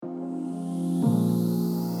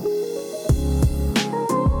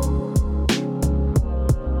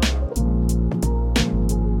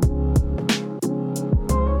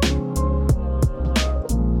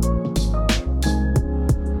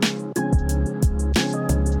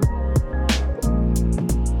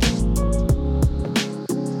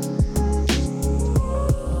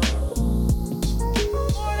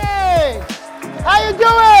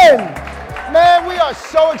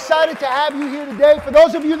so excited to have you here today. For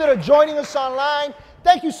those of you that are joining us online,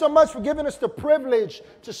 thank you so much for giving us the privilege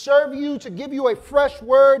to serve you, to give you a fresh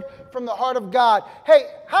word from the heart of God. Hey,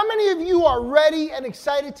 how many of you are ready and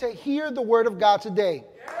excited to hear the word of God today?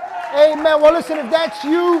 Amen. Well, listen, if that's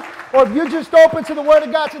you, or if you're just open to the word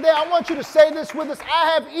of God today, I want you to say this with us.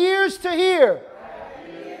 I have ears to hear.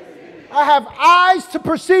 I have eyes to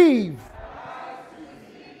perceive.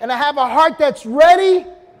 And I have a heart that's ready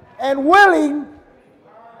and willing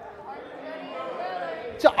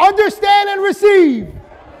to understand and receive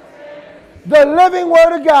the living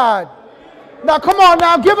word of God. Now, come on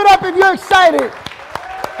now, give it up if you're excited.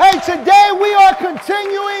 Hey, today we are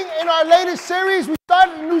continuing in our latest series. We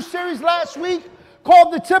started a new series last week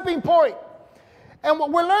called The Tipping Point. And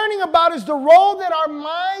what we're learning about is the role that our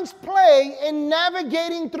minds play in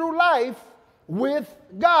navigating through life with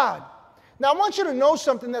God. Now, I want you to know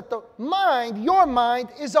something, that the mind, your mind,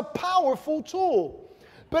 is a powerful tool.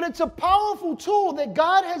 But it's a powerful tool that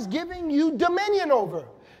God has given you dominion over.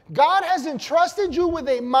 God has entrusted you with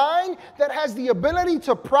a mind that has the ability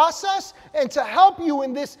to process and to help you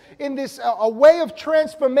in this a way of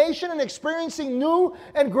transformation and experiencing new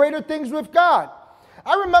and greater things with God.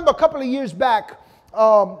 I remember a couple of years back,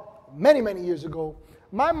 many years ago,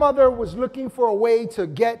 my mother was looking for a way to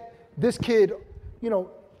get this kid,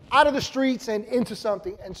 out of the streets and into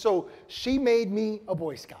something. And so she made me a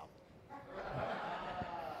Boy Scout.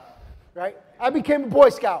 Right? I became a Boy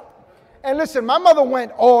Scout. And listen, my mother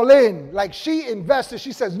went all in. Like, she invested.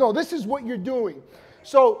 She says, no, this is what you're doing.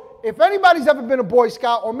 So if anybody's ever been a Boy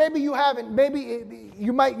Scout, or maybe you haven't, maybe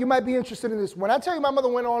you might be interested in this. When I tell you my mother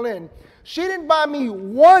went all in, she didn't buy me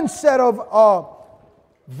one set of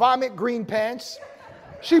vomit green pants.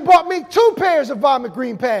 She bought me 2 pairs of vomit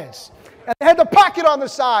green pants. And I had the pocket on the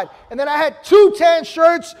side. And then I had 2 tan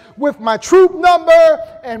shirts with my troop number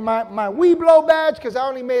and my Weeblo badge, because I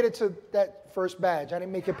only made it to that first badge. I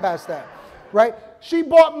didn't make it past that, right? She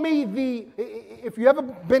bought me if you ever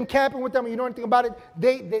been camping with them and you know anything about it,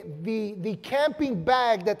 the camping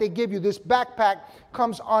bag that they give you, this backpack,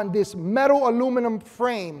 comes on this metal aluminum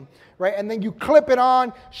frame, right? And then you clip it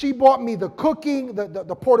on. She bought me the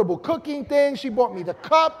portable cooking thing. She bought me the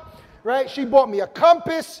cup, right? She bought me a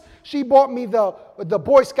compass. She bought me the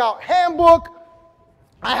Boy Scout handbook.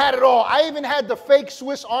 I had it all. I even had the fake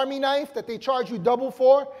Swiss Army knife that they charge you double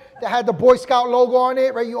for, that had the Boy Scout logo on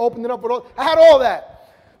it, right? You opened it up with all. I had all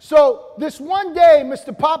that. So this one day,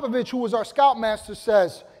 Mr. Popovich, who was our scoutmaster,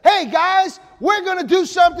 says, hey guys, we're going to do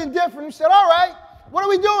something different. We said, all right, what are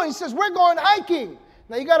we doing? He says, we're going hiking.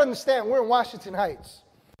 Now you got to understand, we're in Washington Heights.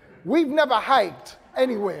 We've never hiked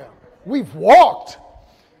anywhere. We've walked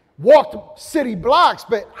city blocks,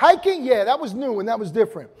 but hiking, yeah, that was new and that was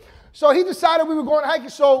different. So he decided we were going hiking.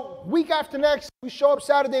 So week after next, we show up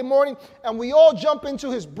Saturday morning and we all jump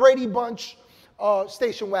into his Brady Bunch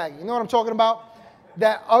station wagon. You know what I'm talking about?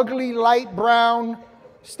 That ugly light brown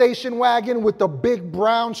station wagon with the big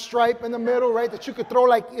brown stripe in the middle, right? That you could throw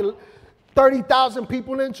like 30,000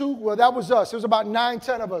 people into. Well, that was us. It was about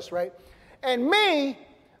 9-10 of us, right? And me,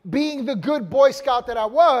 being the good Boy Scout that I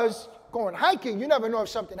was, going hiking, you never know if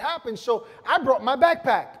something happens. So I brought my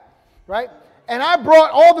backpack, right? And I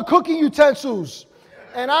brought all the cooking utensils.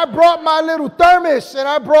 And I brought my little thermos. And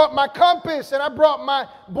I brought my compass. And I brought my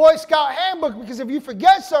Boy Scout handbook. Because if you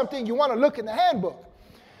forget something, you want to look in the handbook.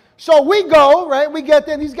 So we go, right? We get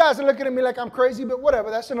there. These guys are looking at me like I'm crazy, but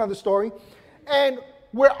whatever. That's another story. And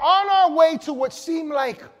we're on our way to what seemed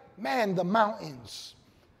like, man, the mountains.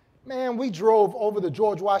 Man, we drove over the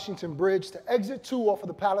George Washington Bridge to exit 2 off of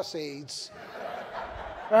the Palisades,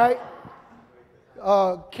 right?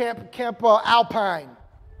 Camp Alpine,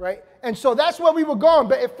 right? And so that's where we were going,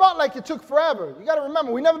 but it felt like it took forever. You got to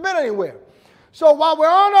remember, we've never been anywhere. So while we're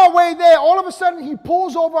on our way there, all of a sudden he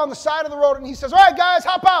pulls over on the side of the road and he says, all right, guys,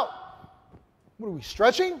 hop out. What are we,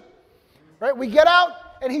 stretching? Right? We get out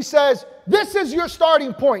and he says, this is your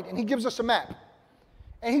starting point. And he gives us a map.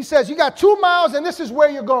 And he says, you got 2 miles and this is where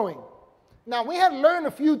you're going. Now, we had learned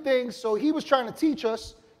a few things, so he was trying to teach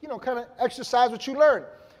us, kind of exercise what you learn.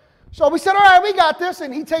 So we said, all right, we got this,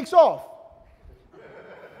 and he takes off.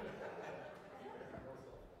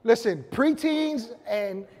 Listen, preteens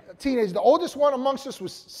and teenagers, the oldest one amongst us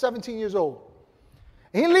was 17 years old.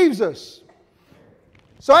 And he leaves us.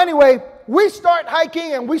 So anyway, we start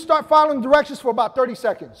hiking and we start following directions for about 30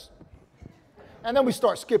 seconds. And then we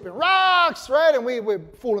start skipping rocks, right? And we're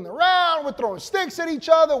fooling around. We're throwing sticks at each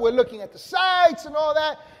other. We're looking at the sights and all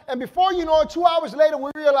that. And before you know it, 2 hours later, we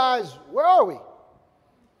realize, where are we?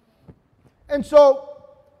 And so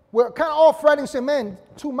we're kind of all fretting, saying, man,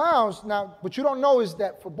 2 miles. Now, what you don't know is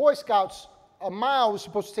that for Boy Scouts, a mile was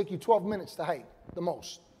supposed to take you 12 minutes to hike. the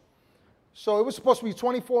most. So it was supposed to be a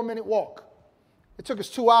 24-minute walk. It took us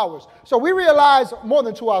 2 hours. So we realized, more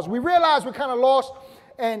than 2 hours, we realized we're kind of lost.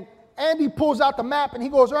 And Andy pulls out the map and he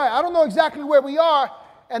goes, all right, I don't know exactly where we are.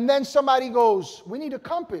 And then somebody goes, we need a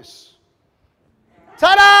compass.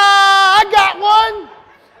 Ta-da! I got one.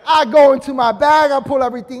 I go into my bag. I pull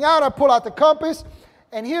everything out. I pull out the compass.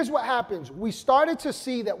 And here's what happens. We started to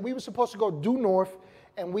see that we were supposed to go due north,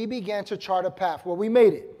 and we began to chart a path. Well, we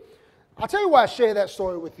made it. I'll tell you why I share that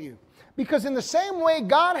story with you. Because in the same way,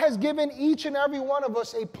 God has given each and every one of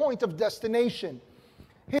us a point of destination.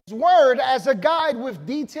 His word as a guide with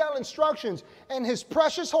detailed instructions, and his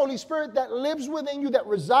precious Holy Spirit that lives within you, that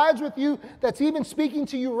resides with you, that's even speaking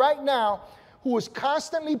to you right now, who is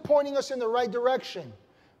constantly pointing us in the right direction.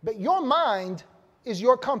 But your mind is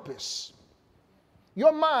your compass.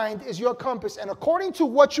 Your mind is your compass, and according to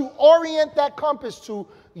what you orient that compass to,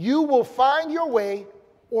 you will find your way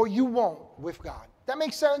or you won't with God. That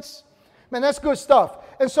makes sense? Man, that's good stuff.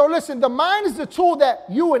 And so listen, the mind is the tool that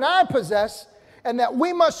you and I possess and that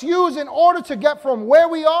we must use in order to get from where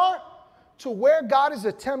we are to where God is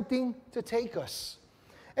attempting to take us.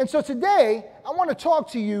 And so today, I want to talk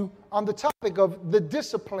to you on the topic of the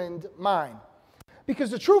disciplined mind. Because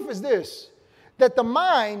the truth is this, that the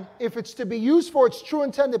mind, if it's to be used for its true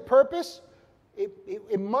intended purpose,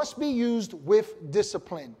 it must be used with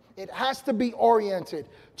discipline. It has to be oriented.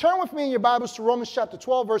 Turn with me in your Bibles to Romans chapter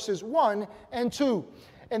 12, verses 1 and 2.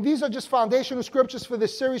 And these are just foundational scriptures for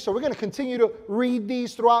this series, so we're going to continue to read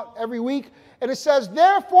these throughout every week. And it says,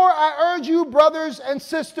 therefore I urge you, brothers and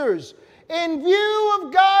sisters, in view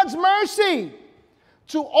of God's mercy,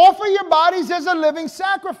 to offer your bodies as a living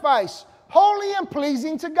sacrifice, holy and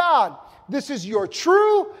pleasing to God. This is your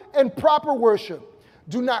true and proper worship.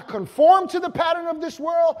 Do not conform to the pattern of this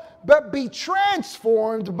world, but be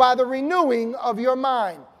transformed by the renewing of your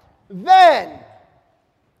mind. Then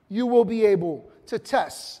you will be able to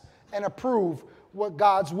test and approve what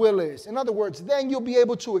God's will is. In other words, then you'll be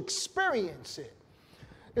able to experience it.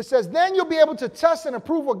 It says, then you'll be able to test and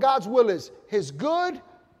approve what God's will is, his good,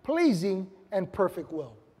 pleasing, and perfect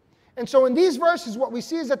will. And so in these verses, what we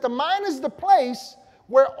see is that the mind is the place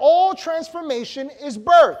where all transformation is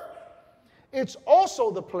birthed. It's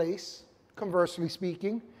also the place, conversely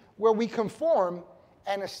speaking, where we conform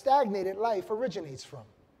and a stagnated life originates from.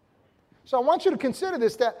 So I want you to consider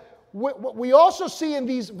this, that what we also see in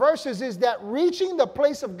these verses is that reaching the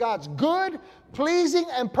place of God's good, pleasing,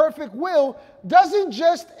 and perfect will doesn't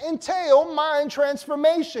just entail mind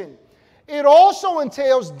transformation. It also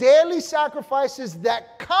entails daily sacrifices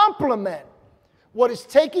that complement what is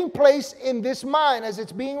taking place in this mind as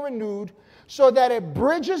it's being renewed, so that it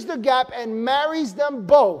bridges the gap and marries them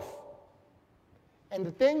both. And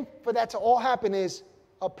the thing for that to all happen is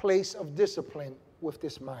a place of discipline with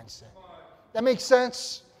this mindset. That makes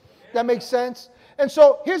sense? That makes sense? And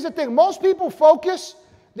so here's the thing. Most people focus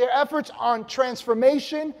their efforts on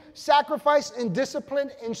transformation, sacrifice, and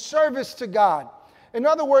discipline in service to God. In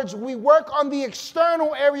other words, we work on the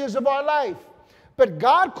external areas of our life. But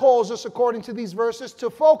God calls us, according to these verses, to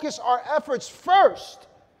focus our efforts first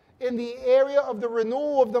in the area of the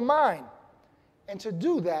renewal of the mind. And to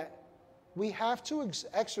do that, we have to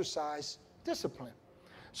exercise discipline.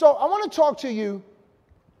 So I want to talk to you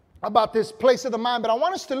about this place of the mind, but I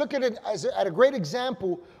want us to look at it as at a great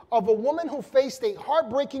example of a woman who faced a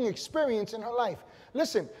heartbreaking experience in her life.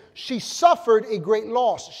 Listen, she suffered a great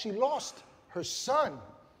loss. She lost her son.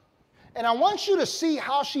 And I want you to see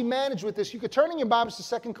how she managed with this. You could turn in your Bibles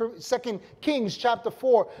to 2 Kings chapter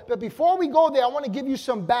 4. But before we go there, I want to give you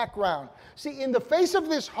some background. See, in the face of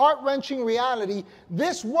this heart-wrenching reality,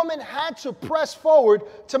 this woman had to press forward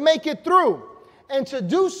to make it through. And to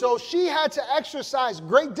do so, she had to exercise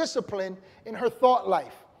great discipline in her thought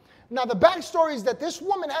life. Now, the backstory is that this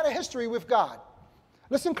woman had a history with God.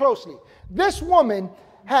 Listen closely. This woman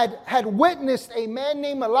had witnessed a man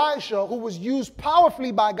named Elisha who was used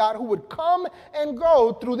powerfully by God, who would come and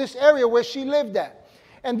go through this area where she lived at.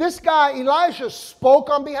 And this guy, Elisha,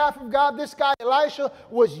 spoke on behalf of God. This guy, Elisha,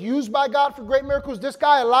 was used by God for great miracles. This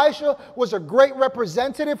guy, Elisha, was a great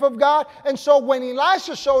representative of God. And so when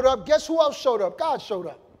Elisha showed up, guess who else showed up? God showed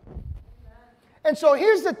up. And so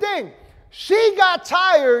here's the thing. She got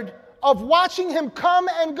tired of watching him come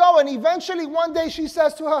and go. And eventually one day she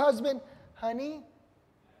says to her husband, honey,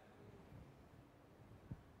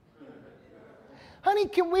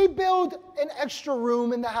 can we build an extra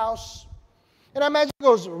room in the house? And I imagine he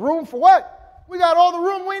goes, room for what? We got all the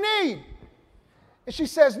room we need. And she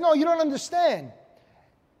says, no, you don't understand.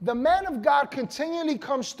 The man of God continually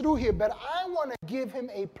comes through here, but I want to give him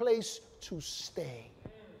a place to stay.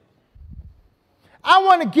 I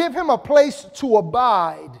want to give him a place to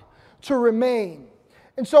abide, to remain.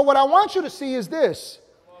 And so what I want you to see is this,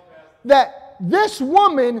 that this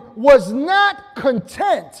woman was not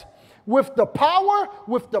content with the power,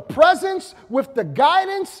 with the presence, with the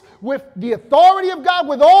guidance, with the authority of God,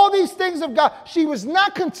 with all these things of God. She was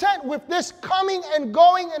not content with this coming and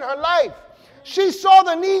going in her life. She saw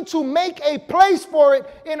the need to make a place for it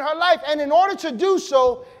in her life. And in order to do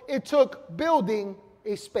so, it took building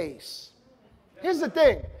a space. Here's the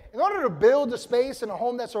thing. In order to build a space in a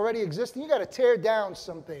home that's already existing, you got to tear down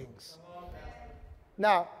some things.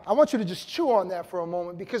 Now, I want you to just chew on that for a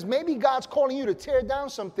moment, because maybe God's calling you to tear down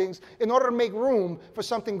some things in order to make room for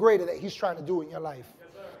something greater that he's trying to do in your life.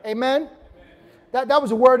 Yes, amen? That was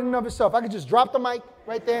a word in and of itself. I could just drop the mic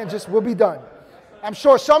right there and just we'll be done. I'm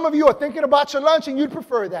sure some of you are thinking about your lunch and you'd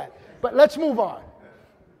prefer that. But let's move on.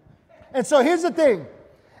 And so here's the thing.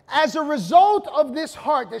 As a result of this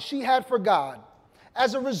heart that she had for God,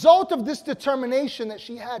 as a result of this determination that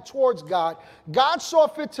she had towards God, God saw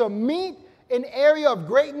fit to meet an area of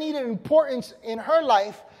great need and importance in her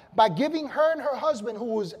life by giving her and her husband, who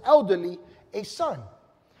was elderly, a son.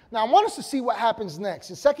 Now, I want us to see what happens next.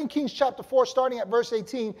 In 2 Kings chapter 4, starting at verse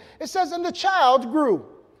 18, it says, "And the child grew."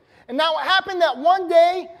 And now it happened that one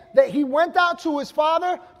day that he went out to his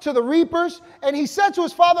father, to the reapers, and he said to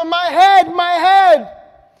his father, "My head, my head."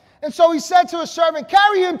 And so he said to his servant,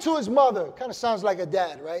 "Carry him to his mother." Kind of sounds like a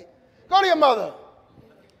dad, right? "Go to your mother."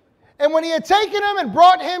 And when he had taken him and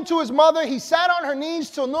brought him to his mother, he sat on her knees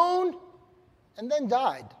till noon and then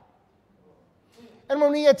died. And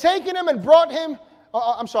when he had taken him and brought him,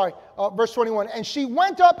 verse 21, "And she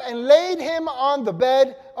went up and laid him on the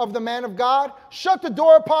bed of the man of God, shut the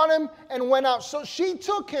door upon him, and went out." So she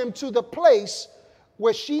took him to the place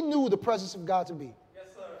where she knew the presence of God to be. Yes,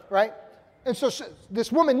 sir. Right? And so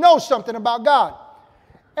this woman knows something about God.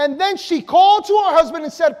 And then she called to her husband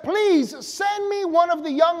and said, "Please send me one of the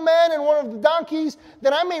young men and one of the donkeys,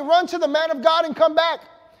 that I may run to the man of God and come back."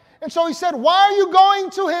 And so he said, "Why are you going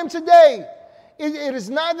to him today? It is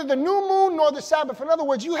neither the new moon nor the Sabbath." In other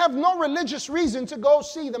words, you have no religious reason to go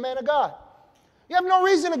see the man of God. You have no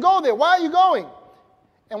reason to go there. Why are you going?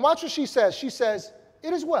 And watch what she says. She says,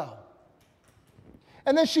 "It is well."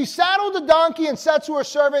 And then she saddled the donkey and said to her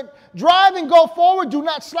servant, "Drive and go forward. Do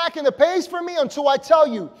not slacken the pace for me until I tell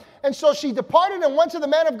you." And so she departed and went to the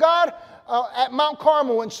man of God at Mount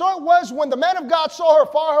Carmel. And so it was, when the man of God saw her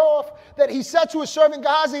far off, that he said to his servant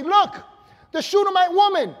Gehazi, "Look, the Shunammite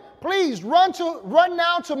woman. Please run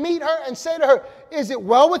now to meet her and say to her, 'Is it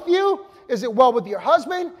well with you? Is it well with your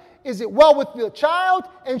husband? Is it well with your child?'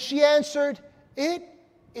 And she answered, 'It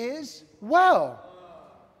is well.'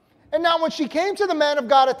 And now when she came to the man of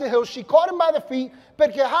God at the hill, she caught him by the feet,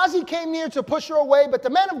 but Gehazi came near to push her away. But the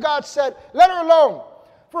man of God said, 'Let her alone,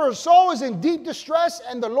 for her soul is in deep distress,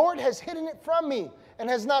 and the Lord has hidden it from me and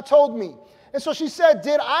has not told me.' And so she said,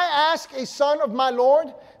 'Did I ask a son of my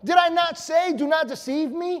Lord? Did I not say, do not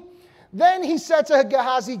deceive me?' Then he said to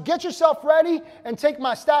Gehazi, 'Get yourself ready and take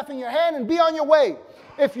my staff in your hand and be on your way.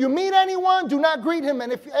 If you meet anyone, do not greet him.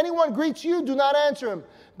 And if anyone greets you, do not answer him.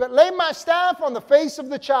 But lay my staff on the face of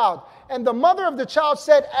the child.' And the mother of the child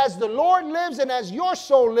said, 'As the Lord lives and as your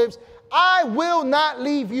soul lives, I will not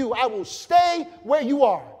leave you. I will stay where you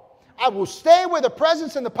are. I will stay where the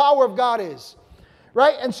presence and the power of God is.'"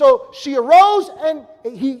 Right? And so she arose, and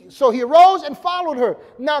he arose and followed her.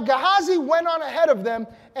 Now Gehazi went on ahead of them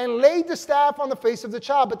and laid the staff on the face of the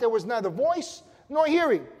child, but there was neither voice nor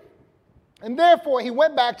hearing. And therefore he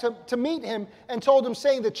went back to meet him and told him,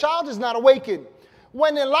 saying, "The child is not awakened."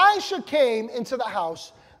 When Elisha came into the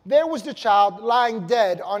house, there was the child lying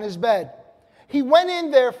dead on his bed. He went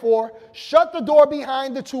in, therefore, shut the door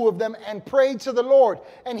behind the two of them, and prayed to the Lord.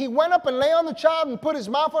 And he went up and lay on the child and put his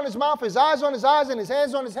mouth on his mouth, his eyes on his eyes, and his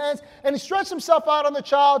hands on his hands. And he stretched himself out on the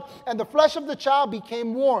child, and the flesh of the child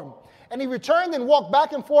became warm. And he returned and walked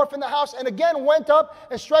back and forth in the house, and again went up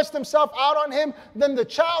and stretched himself out on him. Then the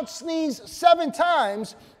child sneezed 7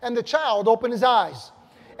 times, and the child opened his eyes.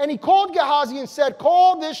 And he called Gehazi and said,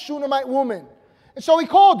 "Call this Shunammite woman." And so he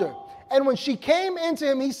called her. And when she came into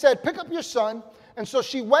him, he said, "Pick up your son." And so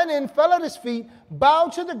she went in, fell at his feet,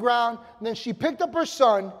 bowed to the ground. And then she picked up her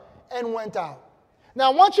son and went out.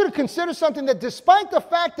 Now I want you to consider something, that despite the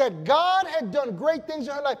fact that God had done great things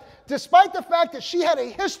in her life, despite the fact that she had a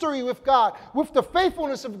history with God, with the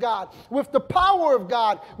faithfulness of God, with the power of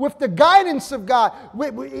God, with the guidance of God,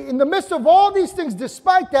 in the midst of all these things,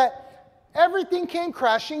 despite that, everything came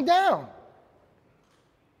crashing down.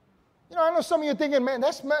 You know, I know some of you are thinking, "Man,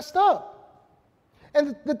 that's messed up."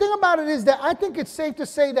 And the thing about it is that I think it's safe to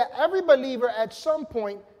say that every believer at some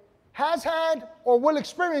point has had or will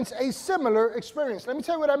experience a similar experience. Let me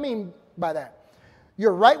tell you what I mean by that.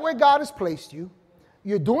 You're right where God has placed you.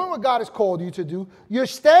 You're doing what God has called you to do. You're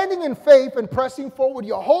standing in faith and pressing forward.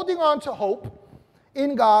 You're holding on to hope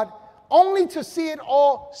in God, only to see it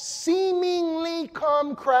all seemingly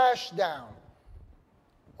come crash down.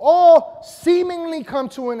 All seemingly come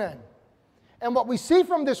to an end. And what we see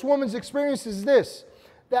from this woman's experience is this,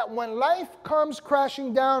 that when life comes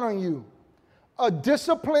crashing down on you, a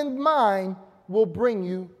disciplined mind will bring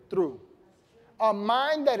you through. A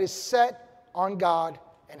mind that is set on God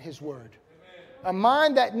and His Word. A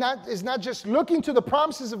mind that is not just looking to the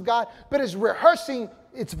promises of God, but is rehearsing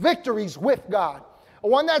its victories with God.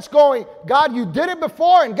 One that's going, God, you did it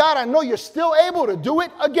before, and God, I know you're still able to do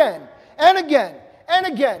it again and again and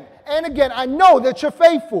again and again. I know that you're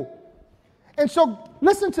faithful. And so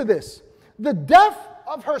listen to this. The death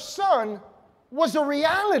of her son was a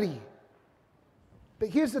reality. But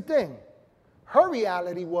here's the thing. Her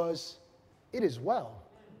reality was, it is well.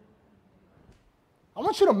 I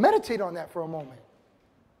want you to meditate on that for a moment.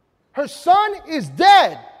 Her son is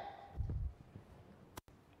dead.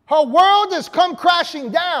 Her world has come crashing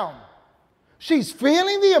down. She's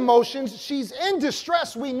feeling the emotions. She's in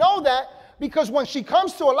distress. We know that because when she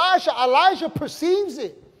comes to Elijah, Elijah perceives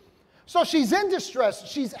it. So she's in distress.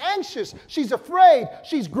 She's anxious. She's afraid.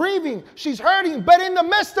 She's grieving. She's hurting. But in the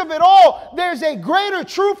midst of it all, there's a greater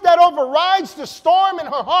truth that overrides the storm in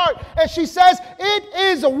her heart. And she says, it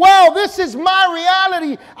is well. This is my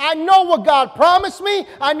reality. I know what God promised me.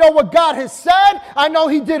 I know what God has said. I know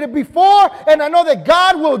He did it before. And I know that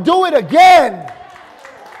God will do it again.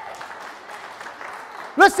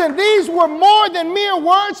 Listen, these were more than mere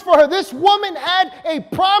words for her. This woman had a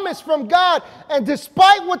promise from God. And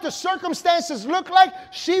despite what the circumstances looked like,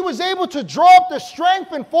 she was able to draw up the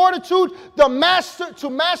strength and fortitude to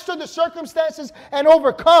master the circumstances and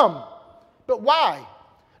overcome. But why?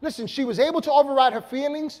 Listen, she was able to override her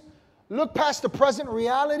feelings, look past the present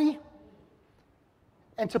reality,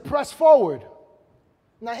 and to press forward.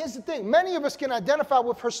 Now, here's the thing. Many of us can identify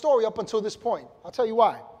with her story up until this point. I'll tell you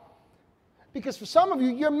why. Because for some of you,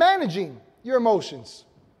 you're managing your emotions.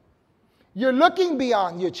 You're looking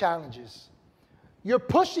beyond your challenges. You're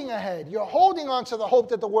pushing ahead. You're holding on to the hope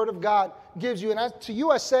that the Word of God gives you. And to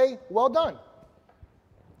you, I say, well done.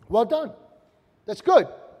 Well done. That's good.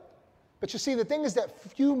 But you see, the thing is that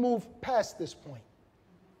few move past this point.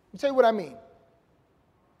 Let me tell you what I mean.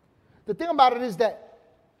 The thing about it is that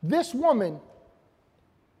this woman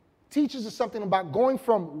teaches us something about going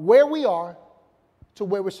from where we are to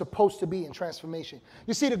where we're supposed to be in transformation.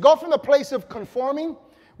 You see, to go from the place of conforming,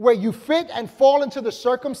 where you fit and fall into the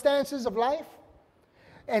circumstances of life,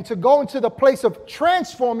 and to go into the place of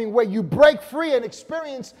transforming, where you break free and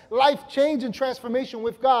experience life change and transformation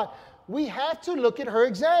with God, we have to look at her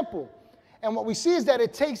example. And what we see is that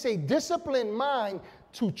it takes a disciplined mind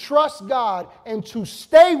to trust God and to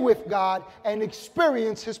stay with God and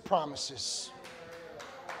experience His promises.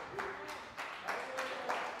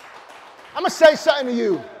 I'm going to say something to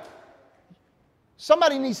you.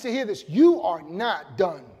 Somebody needs to hear this. You are not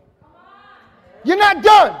done. You're not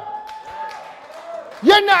done.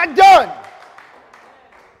 You're not done.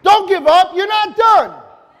 Don't give up. You're not done.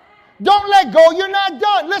 Don't let go. You're not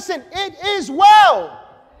done. Listen, it is well.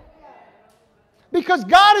 Because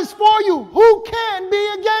God is for you. Who can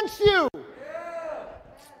be against you?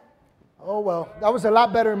 Oh, well, that was a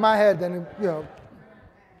lot better in my head than,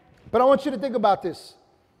 But I want you to think about this.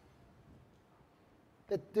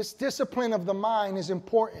 That this discipline of the mind is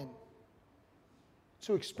important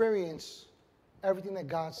to experience everything that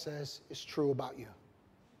God says is true about you.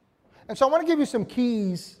 And so I want to give you some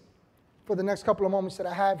keys for the next couple of moments that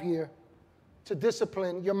I have here to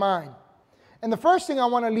discipline your mind. And the first thing I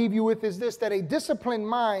want to leave you with is this, that a disciplined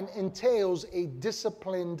mind entails a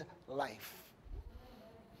disciplined life.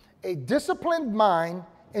 A disciplined mind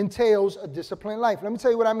entails a disciplined life. Let me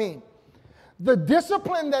tell you what I mean. The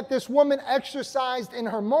discipline that this woman exercised in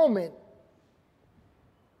her moment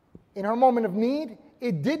of need,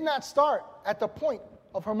 it did not start at the point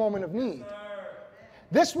of her moment of need.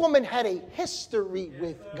 This woman had a history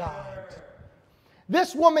with God.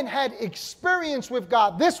 This woman had experience with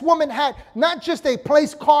God. This woman had not just a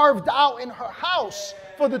place carved out in her house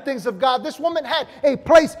for the things of God. This woman had a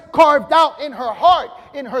place carved out in her heart,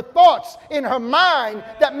 in her thoughts, in her mind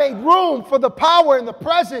that made room for the power and the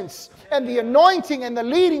presence and the anointing and the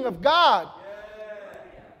leading of God.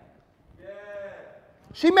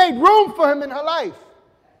 She made room for Him in her life.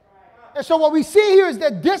 And so what we see here is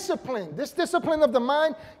that discipline, this discipline of the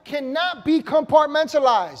mind, cannot be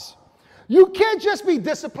compartmentalized. You can't just be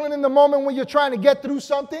disciplined in the moment when you're trying to get through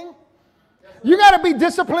something. You got to be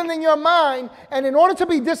disciplined in your mind. And in order to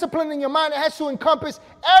be disciplined in your mind, it has to encompass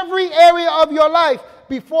every area of your life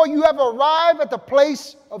before you ever arrive at the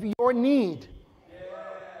place of your need.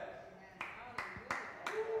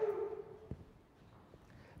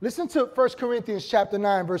 Listen to 1 Corinthians chapter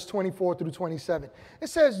 9, verse 24 through 27. It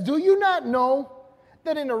says, do you not know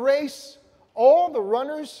that in a race, all the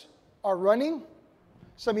runners are running?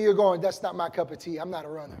 Some of you are going, that's not my cup of tea. I'm not a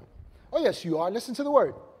runner. Oh, yes, you are. Listen to the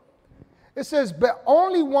word. It says, but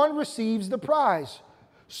only one receives the prize.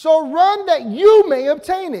 So run that you may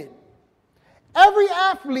obtain it. Every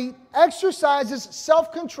athlete exercises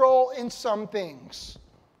self-control in some things.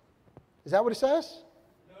 Is that what it says?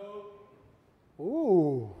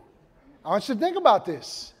 Ooh, I want you to think about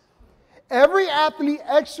this. Every athlete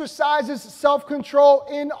exercises self-control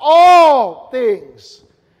in all things.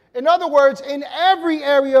 In other words, in every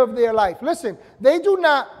area of their life. Listen, they do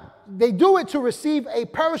it to receive a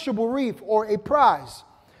perishable wreath or a prize,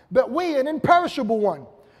 but we an imperishable one.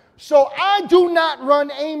 So I do not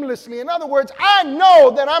run aimlessly. In other words, I know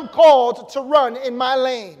that I'm called to run in my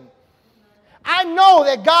lane. I know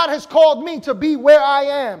that God has called me to be where I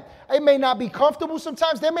am. It may not be comfortable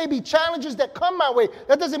sometimes. There may be challenges that come my way.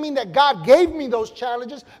 That doesn't mean that God gave me those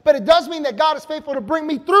challenges, but it does mean that God is faithful to bring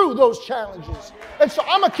me through those challenges. And so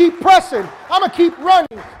I'm going to keep pressing. I'm going to keep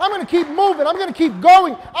running. I'm going to keep moving. I'm going to keep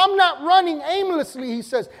going. I'm not running aimlessly, he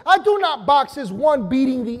says. I do not box as one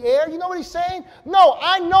beating the air. You know what he's saying? No,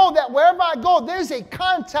 I know that wherever I go, there's a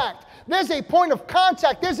contact. There's a point of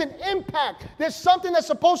contact. There's an impact. There's something that's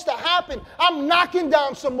supposed to happen. I'm knocking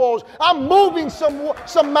down some walls. I'm moving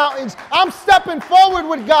some mountains. I'm stepping forward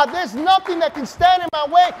with God. There's nothing that can stand in my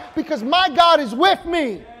way because my God is with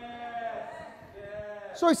me.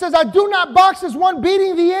 So he says, I do not box as one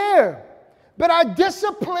beating the air, but I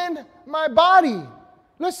discipline my body.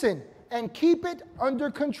 Listen, and keep it under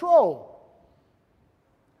control,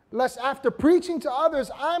 lest after preaching to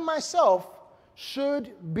others, I myself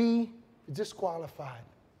should be disqualified.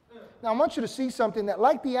 Now, I want you to see something that,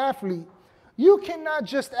 like the athlete, you cannot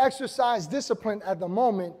just exercise discipline at the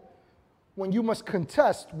moment when you must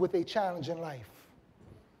contest with a challenge in life.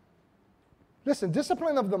 Listen,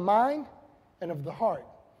 discipline of the mind and of the heart,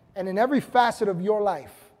 and in every facet of your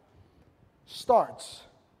life, starts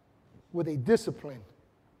with a discipline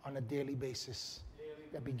on a daily basis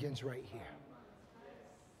that begins right here.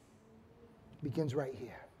 Begins right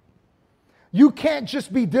here. You can't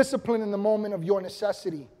just be disciplined in the moment of your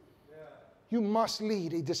necessity. You must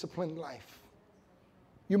lead a disciplined life.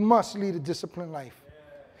 You must lead a disciplined life.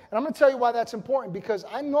 And I'm going to tell you why that's important, because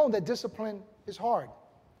I know that discipline is hard.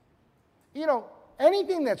 You know,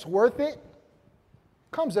 anything that's worth it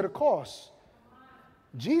comes at a cost.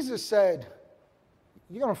 Jesus said,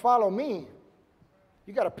 you're going to follow me.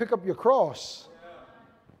 You got to pick up your cross.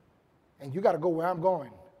 And you got to go where I'm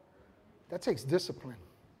going. That takes discipline.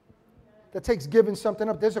 That takes giving something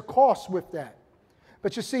up. There's a cost with that.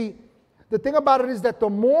 But you see, the thing about it is that the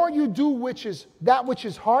more you do that which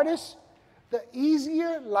is hardest, the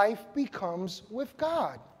easier life becomes with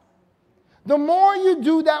God. The more you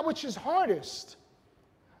do that which is hardest,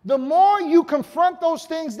 the more you confront those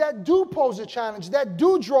things that do pose a challenge, that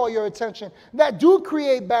do draw your attention, that do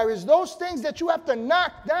create barriers, those things that you have to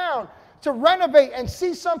knock down to renovate and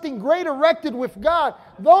see something great erected with God.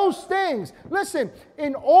 Those things, listen,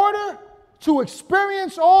 in order to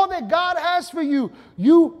experience all that God has for you,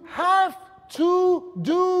 you have to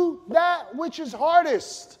do that which is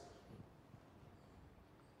hardest.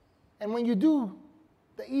 And when you do,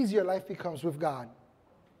 the easier life becomes with God.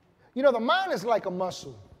 You know, the mind is like a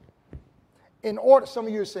muscle. Some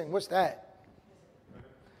of you are saying, what's that?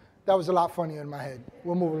 That was a lot funnier in my head.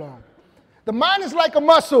 We'll move along. The mind is like a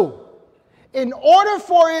muscle. In order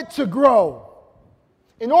for it to grow,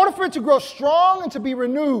 in order for it to grow strong and to be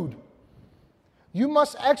renewed, you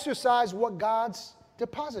must exercise what God's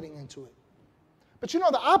depositing into it. But you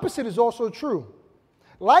know, the opposite is also true.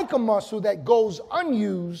 Like a muscle that goes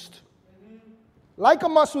unused,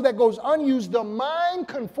 the mind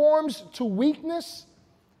conforms to weakness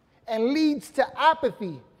and leads to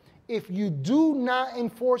apathy if you do not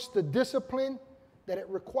enforce the discipline that it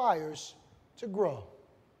requires to grow.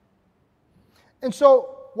 And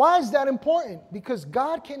so, why is that important? Because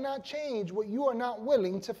God cannot change what you are not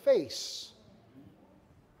willing to face.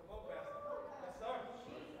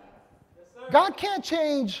 God can't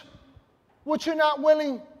change what you're not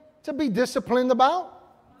willing to be disciplined about.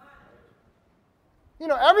 You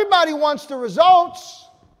know, everybody wants the results.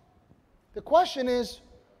 The question is,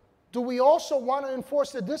 do we also want to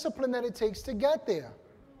enforce the discipline that it takes to get there?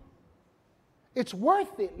 It's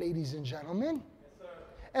worth it, ladies and gentlemen.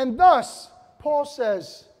 And thus, Paul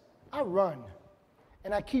says, I run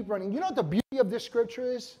and I keep running. You know what the beauty of this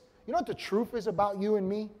scripture is? You know what the truth is about you and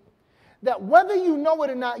me? That whether you know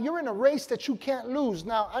it or not, you're in a race that you can't lose.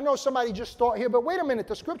 Now, I know somebody just thought here, but wait a minute.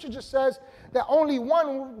 The scripture just says that only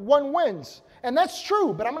one wins. And that's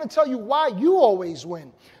true, but I'm going to tell you why you always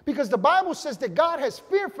win. Because the Bible says that God has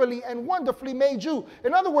fearfully and wonderfully made you.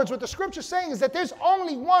 In other words, what the scripture is saying is that there's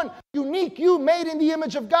only one unique you made in the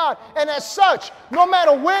image of God. And as such, no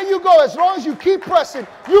matter where you go, as long as you keep pressing,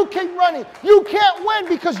 you keep running, you can't win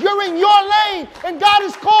because you're in your lane and God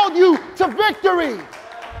has called you to victory.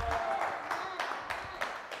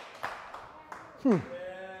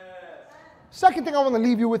 Second thing I want to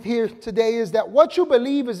leave you with here today is that what you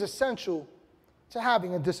believe is essential to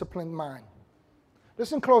having a disciplined mind.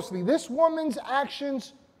 Listen closely. This woman's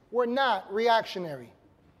actions were not reactionary.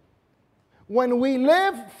 When we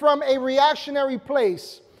live from a reactionary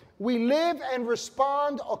place, we live and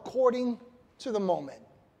respond according to the moment.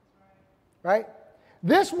 Right?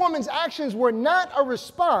 This woman's actions were not a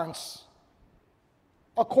response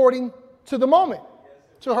according to the moment,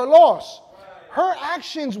 to her loss. Her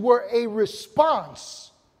actions were a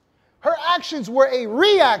response. Her actions were a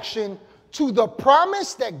reaction to the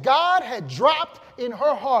promise that God had dropped in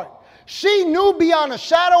her heart. She knew beyond a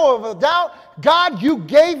shadow of a doubt, God, you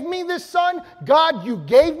gave me this son. God, you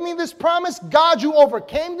gave me this promise. God, you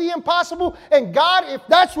overcame the impossible. And God, if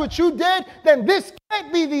that's what you did, then this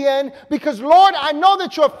can't be the end because, Lord, I know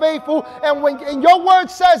that you're faithful. And your word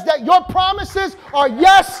says that your promises are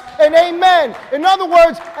yes and amen. In other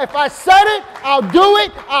words, if I said it, I'll do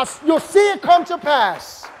it. You'll see it come to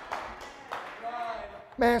pass.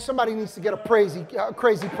 Man, somebody needs to get a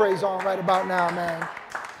crazy praise on right about now, man.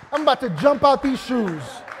 I'm about to jump out these shoes.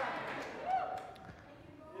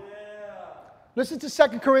 Listen to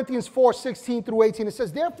 2 Corinthians 4:16 through 18. It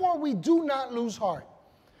says, therefore we do not lose heart.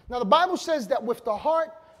 Now the Bible says that with the heart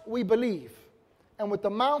we believe, and with the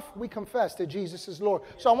mouth we confess that Jesus is Lord.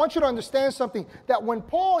 So I want you to understand something, that when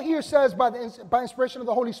Paul here says by inspiration of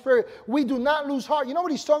the Holy Spirit, we do not lose heart, you know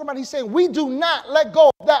what he's talking about? He's saying we do not let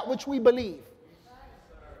go of that which we believe.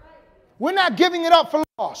 We're not giving it up for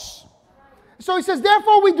loss. So he says,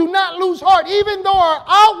 therefore we do not lose heart, even though our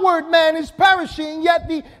outward man is perishing, yet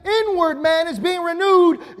the inward man is being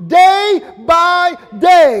renewed day by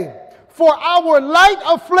day. For our light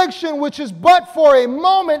affliction, which is but for a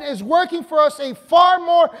moment, is working for us a far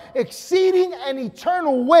more exceeding and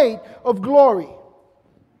eternal weight of glory.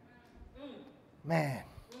 Man,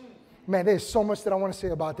 there's so much that I want to say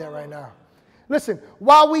about that right now. Listen,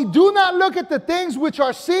 while we do not look at the things which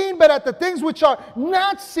are seen, but at the things which are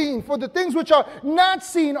not seen. For the things which are not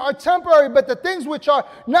seen are temporary, but the things which are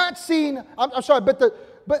not seen,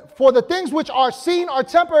 but for the things which are seen are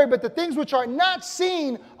temporary, but the things which are not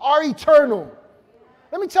seen are eternal.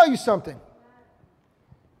 Let me tell you something.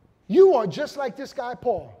 You are just like this guy,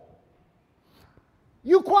 Paul.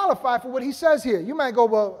 You qualify for what he says here. You might go,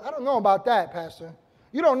 well, I don't know about that, Pastor.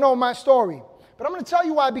 You don't know my story. But I'm going to tell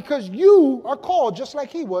you why, because you are called just like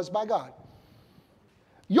he was by God.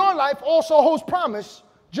 Your life also holds promise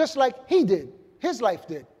just like he did. His life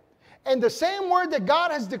did. And the same word that God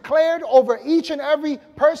has declared over each and every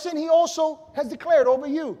person, he also has declared over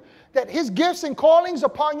you. That his gifts and callings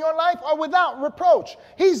upon your life are without reproach.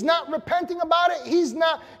 He's not repenting about it. He's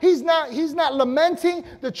not lamenting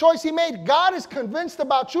the choice he made. God is convinced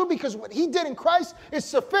about you because what he did in Christ is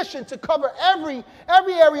sufficient to cover every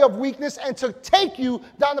area of weakness and to take you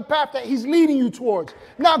down the path that he's leading you towards.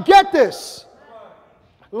 Now get this.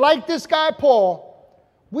 Like this guy Paul,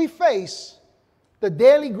 we face the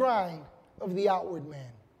daily grind of the outward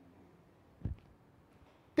man.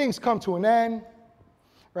 Things come to an end.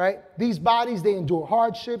 Right? These bodies, they endure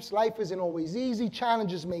hardships. Life isn't always easy.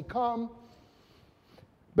 Challenges may come.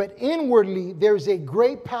 But inwardly, there's a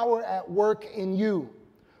great power at work in you.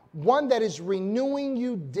 One that is renewing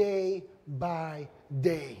you day by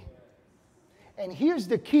day. And here's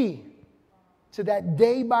the key to that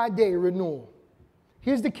day by day renewal.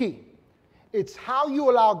 Here's the key. It's how you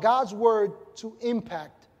allow God's word to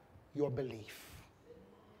impact your belief.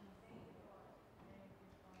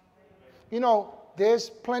 You know, there's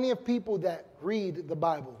plenty of people that read the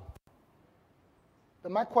Bible.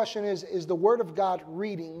 But my question is the Word of God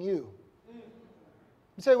reading you? Let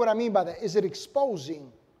me tell you what I mean by that. Is it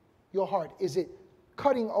exposing your heart? Is it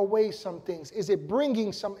cutting away some things? Is it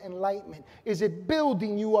bringing some enlightenment? Is it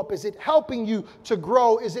building you up? Is it helping you to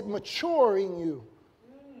grow? Is it maturing you?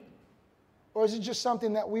 Or is it just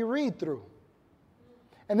something that we read through?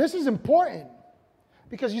 And this is important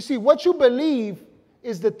because you see, what you believe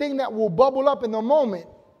is the thing that will bubble up in the moment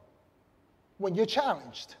when you're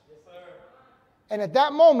challenged. Yes, sir. And at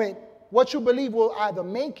that moment, what you believe will either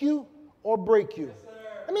make you or break you.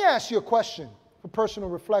 Let me ask you a question for personal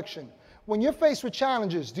reflection. When you're faced with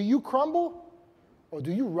challenges, do you crumble or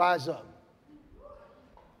do you rise up?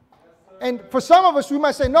 And for some of us, we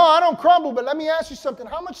might say, no, I don't crumble, but let me ask you something.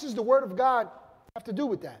 How much does the Word of God have to do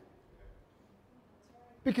with that?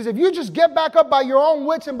 Because if you just get back up by your own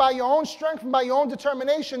wits and by your own strength and by your own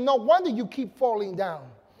determination, no wonder you keep falling down.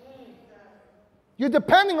 You're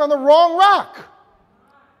depending on the wrong rock.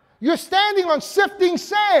 You're standing on sifting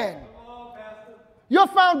sand. Your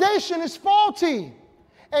foundation is faulty.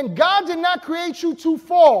 And God did not create you to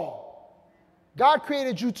fall. God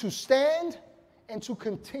created you to stand and to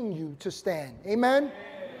continue to stand. Amen?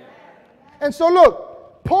 And so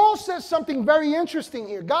look, Paul says something very interesting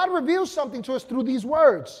here. God reveals something to us through these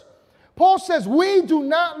words. Paul says, we do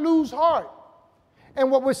not lose heart. And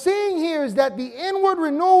what we're seeing here is that the inward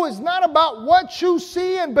renewal is not about what you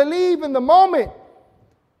see and believe in the moment.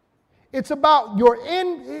 It's about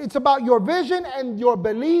your vision and your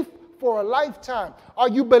belief for a lifetime. Are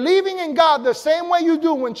you believing in God the same way you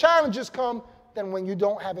do when challenges come than when you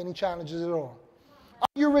don't have any challenges at all? Are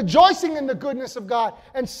you rejoicing in the goodness of God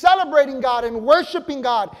and celebrating God and worshiping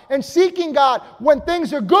God and seeking God when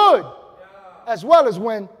things are good as well as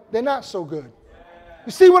when they're not so good?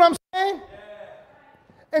 You see what I'm saying?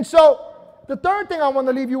 And so the third thing I want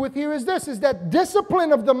to leave you with here is this, is that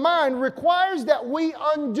discipline of the mind requires that we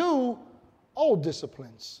undo old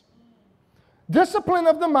disciplines. Discipline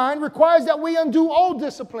of the mind requires that we undo old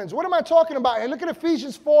disciplines. What am I talking about here? Look at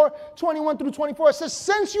Ephesians 4:21 through 24. It says,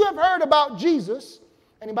 since you have heard about Jesus,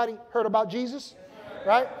 anybody heard about Jesus?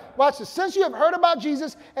 Right? Watch this. Since you have heard about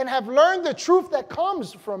Jesus and have learned the truth that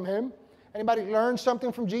comes from him. Anybody learned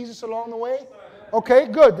something from Jesus along the way? Okay,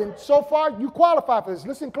 good. Then so far you qualify for this.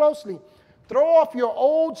 Listen closely. Throw off your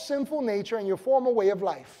old sinful nature and your former way of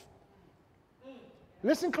life.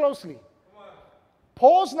 Listen closely.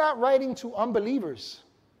 Paul's not writing to unbelievers.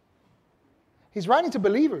 He's writing to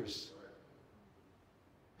believers.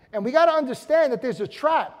 And we got to understand that there's a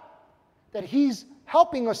trap that he's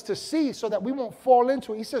helping us to see so that we won't fall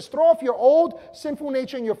into it. He says, throw off your old sinful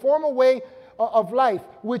nature and your former way of life,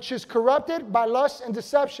 which is corrupted by lust and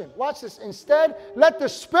deception. Watch this. Instead, let the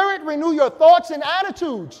Spirit renew your thoughts and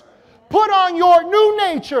attitudes. Put on your new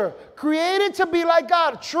nature, created to be like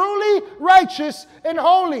God, truly righteous and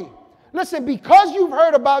holy. Listen, because you've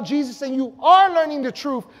heard about Jesus and you are learning the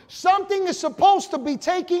truth, something is supposed to be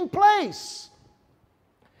taking place.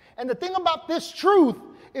 And the thing about this truth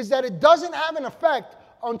is that it doesn't have an effect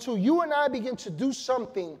until you and I begin to do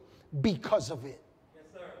something because of it. Yes,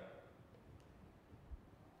 sir.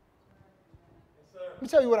 Yes, sir. Let me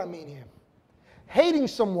tell you what I mean here. Hating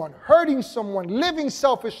someone, hurting someone, living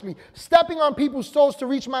selfishly, stepping on people's toes to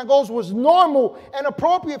reach my goals was normal and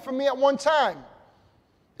appropriate for me at one time.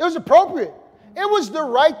 It was appropriate. It was the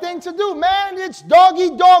right thing to do. Man, it's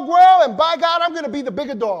dog-eat-dog world, and by God, I'm going to be the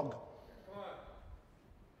bigger dog.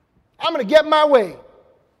 I'm going to get my way.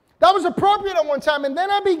 That was appropriate at one time, and then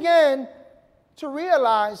I began to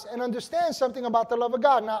realize and understand something about the love of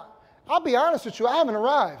God. Now, I'll be honest with you, I haven't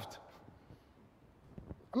arrived.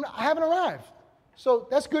 I haven't arrived. So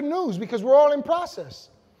that's good news because we're all in process.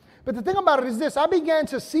 But the thing about it is this, I began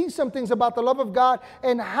to see some things about the love of God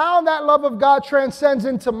and how that love of God transcends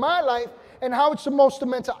into my life and how it's supposed to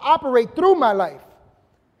meant to operate through my life.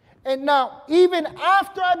 And now, even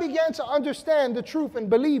after I began to understand the truth and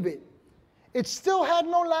believe it, it still had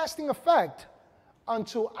no lasting effect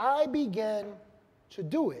until I began to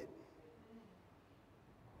do it.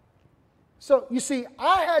 So, you see,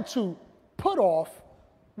 I had to put off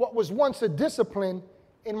what was once a discipline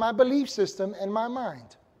in my belief system and my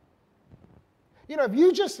mind. You know, if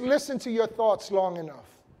you just listen to your thoughts long enough,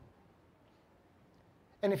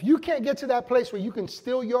 and if you can't get to that place where you can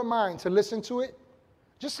still your mind to listen to it,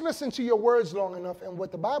 just listen to your words long enough, and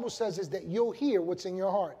what the Bible says is that you'll hear what's in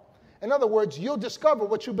your heart. In other words, you'll discover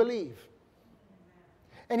what you believe.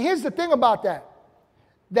 And here's the thing about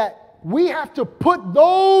that we have to put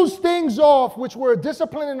those things off which were a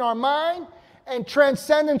discipline in our mind and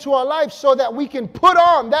transcend into our life so that we can put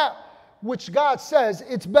on that which God says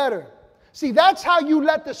it's better. See, that's how you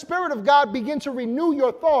let the Spirit of God begin to renew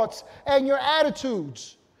your thoughts and your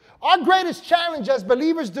attitudes. Our greatest challenge as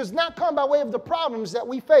believers does not come by way of the problems that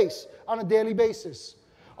we face on a daily basis.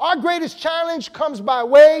 Our greatest challenge comes by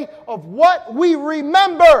way of what we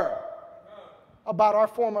remember about our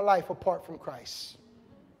former life apart from Christ.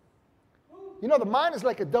 You know, the mind is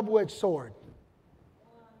like a double-edged sword.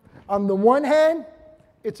 On the one hand,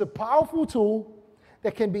 it's a powerful tool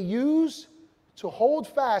that can be used to hold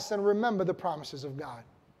fast and remember the promises of God.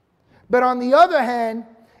 But on the other hand,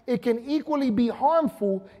 it can equally be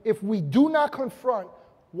harmful if we do not confront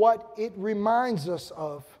what it reminds us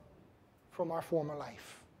of from our former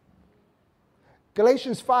life.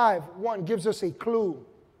 Galatians 5:1 gives us a clue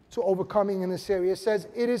to overcoming in this area. It says,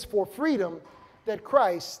 it is for freedom that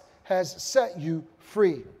Christ has set you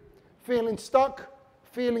free. Feeling stuck,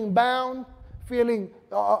 feeling bound, feeling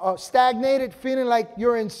stagnated, feeling like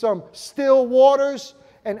you're in some still waters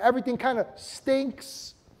and everything kind of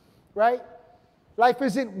stinks, right? Life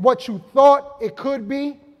isn't what you thought it could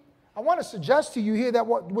be. I want to suggest to you here that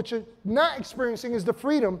what you're not experiencing is the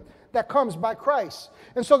freedom that comes by Christ.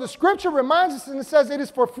 And so the scripture reminds us, and it says it is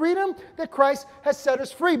for freedom that Christ has set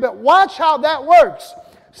us free. But watch how that works.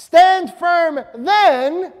 Stand firm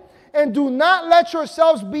then, and do not let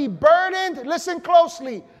yourselves be burdened, listen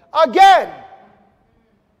closely, again.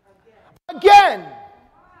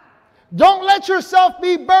 Don't let yourself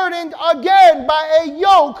be burdened again by a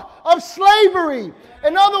yoke of slavery.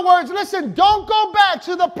 In other words, listen, don't go back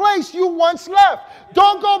to the place you once left.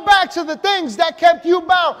 Don't go back to the things that kept you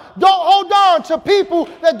bound. Don't hold on to people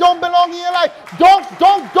that don't belong in your life. Don't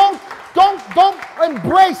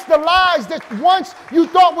embrace the lies that once you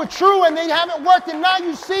thought were true and they haven't worked and now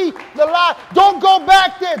you see the lie. Don't go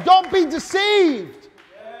back there. Don't be deceived.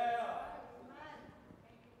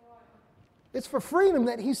 It's for freedom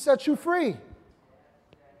that he set you free.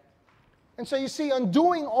 And so you see,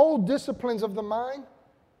 undoing old disciplines of the mind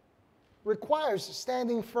requires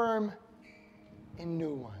standing firm in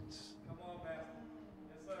new ones. Come on, Pastor.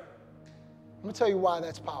 Yes, sir. I'm going to tell you why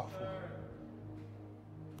that's powerful.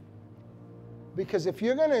 Because if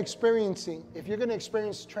you're going to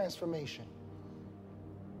experience transformation,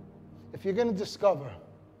 if you're going to discover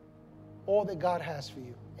all that God has for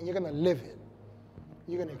you, and you're going to live it,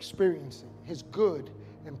 you're going to experience it, his good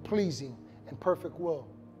and pleasing and perfect will,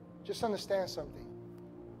 just understand something,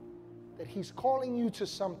 that he's calling you to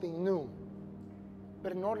something new.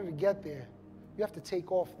 But in order to get there, you have to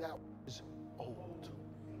take off that which is old.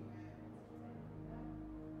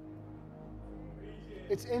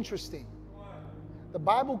 It's interesting. The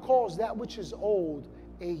Bible calls that which is old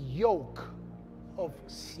a yoke of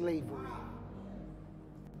slavery.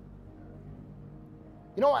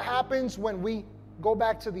 You know what happens when we go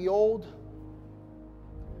back to the old?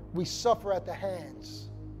 We suffer at the hands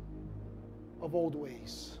of old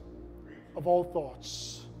ways, of old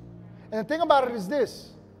thoughts. And the thing about it is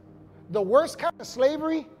this: the worst kind of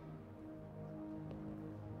slavery,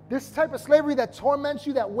 this type of slavery that torments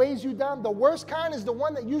you, that weighs you down, the worst kind is the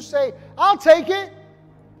one that you say, I'll take it,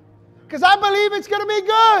 because I believe it's going to be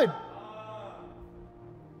good.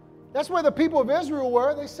 That's where the people of Israel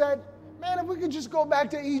were. They said, man, if we could just go back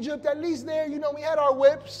to Egypt, at least there, we had our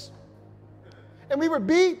whips. And we were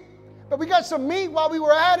beat, but we got some meat while we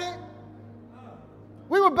were at it.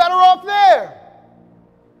 We were better off there.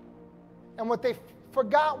 And what they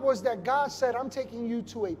forgot was that God said, I'm taking you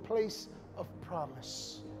to a place of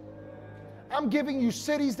promise. I'm giving you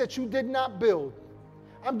cities that you did not build.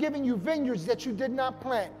 I'm giving you vineyards that you did not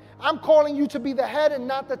plant. I'm calling you to be the head and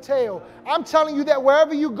not the tail. I'm telling you that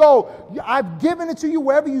wherever you go, I've given it to you.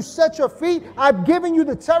 Wherever you set your feet, I've given you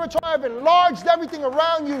the territory. I've enlarged everything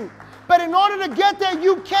around you. But in order to get there,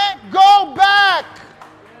 you can't go back.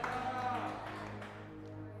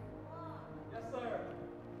 Yes, sir.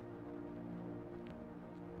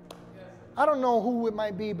 I don't know who it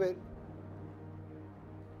might be, but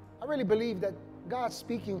I really believe that God's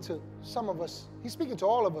speaking to some of us. He's speaking to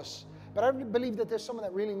all of us. But I believe that there's someone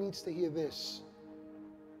that really needs to hear this.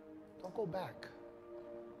 Don't go back.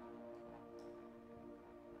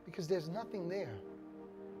 Because there's nothing there.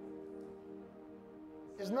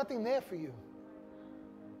 There's nothing there for you.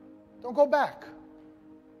 Don't go back.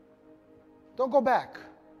 Don't go back.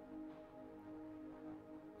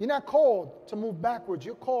 You're not called to move backwards.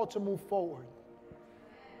 You're called to move forward.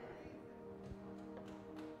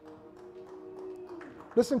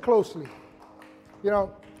 Listen closely.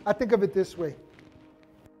 I think of it this way.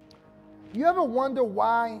 You ever wonder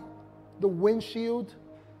why the windshield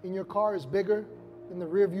in your car is bigger than the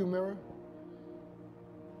rearview mirror?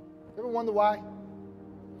 You ever wonder why?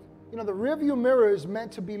 The rearview mirror is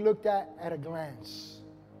meant to be looked at a glance.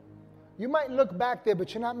 You might look back there,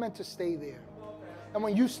 but you're not meant to stay there. And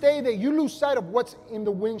when you stay there, you lose sight of what's in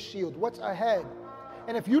the windshield, what's ahead.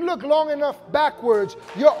 And if you look long enough backwards,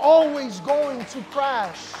 you're always going to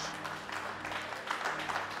crash.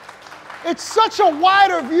 It's such a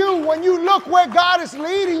wider view when you look where God is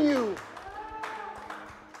leading you.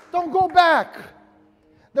 Don't go back.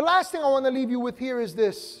 The last thing I want to leave you with here is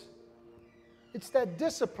this. It's that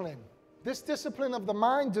discipline. This discipline of the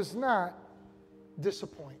mind does not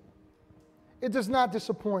disappoint. It does not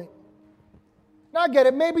disappoint. Now I get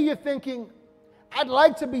it. Maybe you're thinking, I'd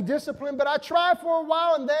like to be disciplined, but I try for a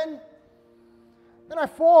while and then I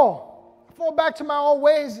fall. I fall back to my old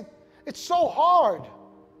ways. It's so hard.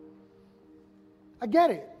 I get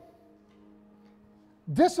it.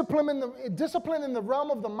 Discipline in the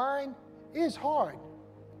realm of the mind is hard.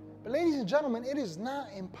 But ladies and gentlemen, it is not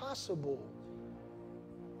impossible.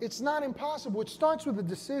 It's not impossible. It starts with a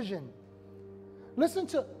decision. Listen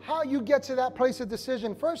to how you get to that place of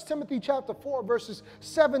decision. 1 Timothy chapter 4, verses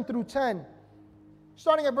 7 through 10.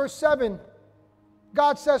 Starting at verse 7,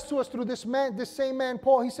 God says to us through this same man,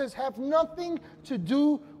 Paul, he says, have nothing to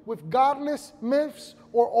do with godless myths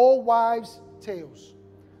or old wives' tales.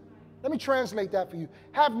 Let me translate that for you.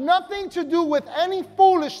 Have nothing to do with any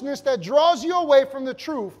foolishness that draws you away from the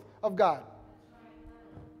truth of God.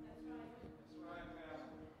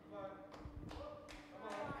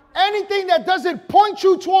 Anything that doesn't point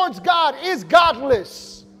you towards God is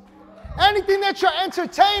godless. Anything that you're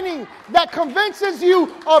entertaining that convinces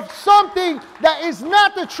you of something that is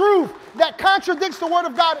not the truth, that contradicts the Word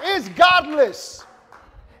of God, is godless.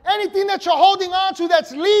 Anything that you're holding on to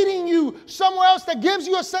that's leading you somewhere else, that gives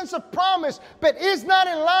you a sense of promise, but is not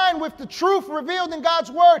in line with the truth revealed in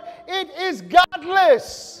God's Word, it is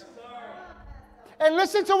godless. And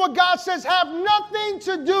listen to what God says, have nothing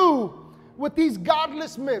to do with these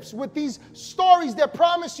godless myths, with these stories that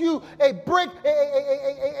promise you a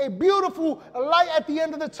beautiful light at the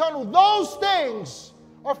end of the tunnel. Those things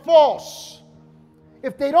are false.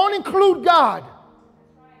 If they don't include God,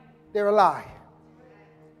 they're a lie.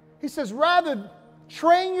 He says, rather,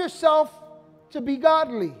 train yourself to be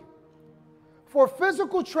godly. For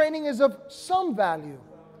physical training is of some value,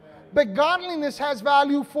 but godliness has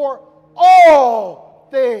value for all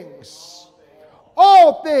things.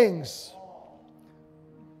 All things.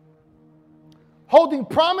 Holding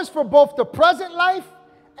promise for both the present life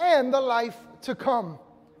and the life to come.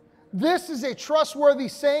 This is a trustworthy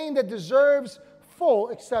saying that deserves full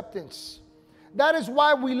acceptance. That is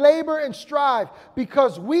why we labor and strive,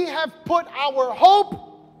 because we have put our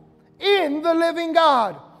hope in the living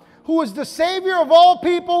God, who is the Savior of all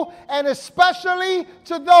people, and especially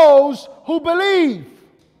to those who believe.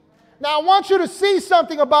 Now, I want you to see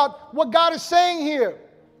something about what God is saying here.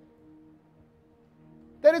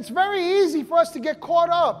 That it's very easy for us to get caught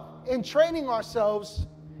up in training ourselves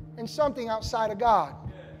in something outside of God.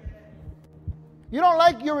 You don't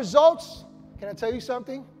like your results? Can I tell you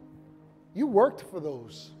something? You worked for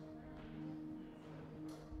those.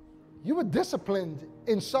 You were disciplined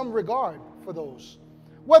in some regard for those.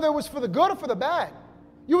 Whether it was for the good or for the bad.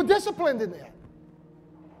 You were disciplined in that.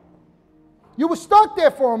 You were stuck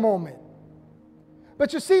there for a moment.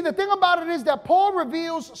 But you see, the thing about it is that Paul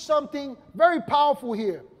reveals something very powerful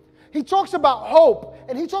here. He talks about hope,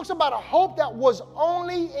 and he talks about a hope that was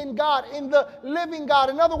only in God, in the living God.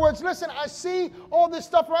 In other words, listen, I see all this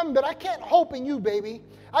stuff around me, but I can't hope in you, baby.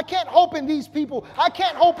 I can't hope in these people. I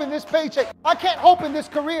can't hope in this paycheck. I can't hope in this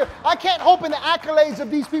career. I can't hope in the accolades of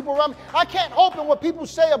these people around me. I can't hope in what people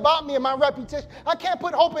say about me and my reputation. I can't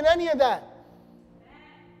put hope in any of that.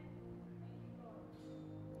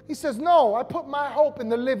 He says, no, I put my hope in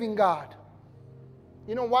the living God.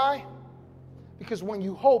 You know why? Because when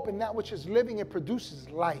you hope in that which is living, it produces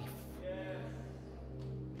life. Yes.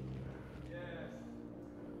 Yes.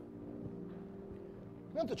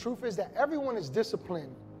 You know what the truth is? That everyone is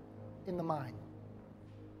disciplined in the mind.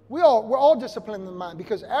 We're all disciplined in the mind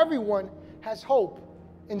because everyone has hope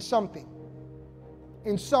in something,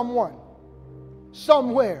 in someone,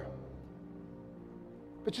 somewhere.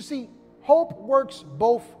 But you see, hope works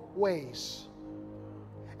both ways.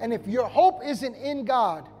 And if your hope isn't in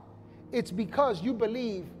God, it's because you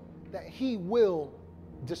believe that He will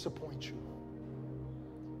disappoint you.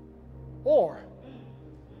 Or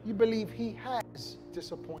you believe He has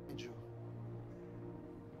disappointed you.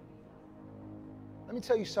 Let me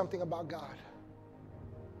tell you something about God.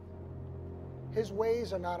 His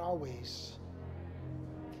ways are not our ways.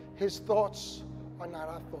 His thoughts are not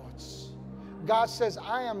our thoughts. God says,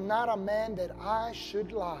 I am not a man that I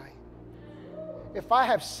should lie. If I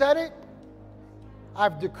have said it,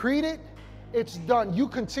 I've decreed it, it's done. You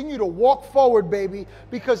continue to walk forward, baby,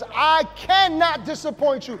 because I cannot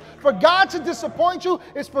disappoint you. For God to disappoint you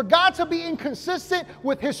is for God to be inconsistent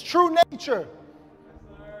with His true nature.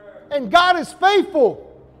 And God is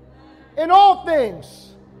faithful in all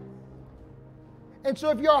things. And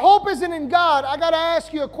so if your hope isn't in God, I got to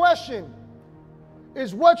ask you a question.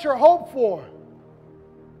 Is what you're hoped for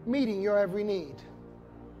meeting your every need?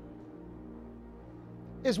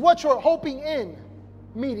 Is what you're hoping in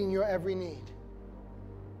meeting your every need?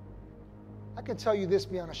 I can tell you this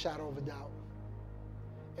beyond a shadow of a doubt.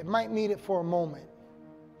 It might need it for a moment,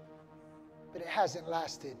 but it hasn't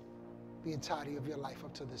lasted the entirety of your life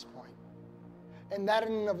up to this point. And that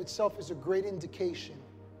in and of itself is a great indication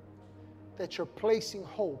that you're placing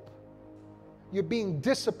hope. You're being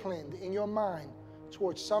disciplined in your mind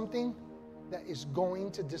towards something that is going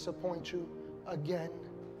to disappoint you again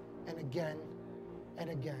and again and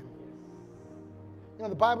again. You know,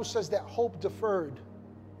 the Bible says that hope deferred,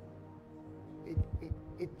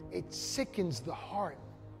 it sickens the heart.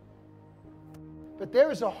 But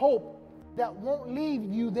there is a hope that won't leave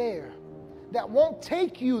you there, that won't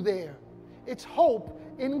take you there. It's hope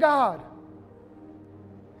in God.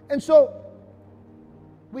 And so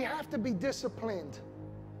we have to be disciplined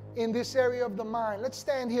in this area of the mind. Let's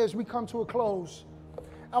stand here as we come to a close.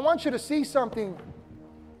 I want you to see something,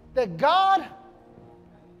 that God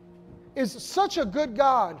is such a good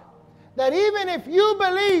God that even if you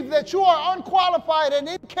believe that you are unqualified and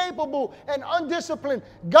incapable and undisciplined,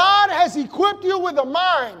 God has equipped you with a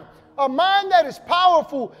mind that is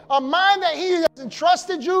powerful, a mind that He has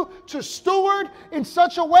entrusted you to steward in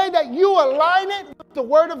such a way that you align it with the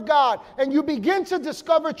Word of God and you begin to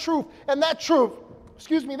discover truth. And that truth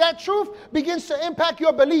begins to impact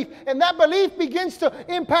your belief. And that belief begins to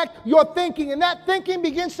impact your thinking. And that thinking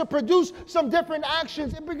begins to produce some different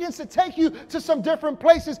actions. It begins to take you to some different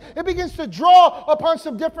places. It begins to draw upon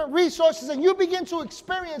some different resources. And you begin to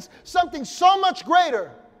experience something so much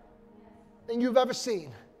greater than you've ever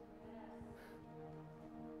seen.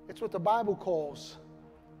 It's what the Bible calls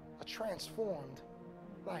a transformed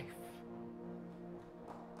life.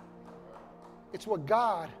 It's what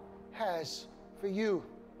God has for you.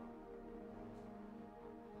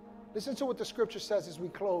 Listen to what the scripture says as we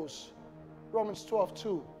close. Romans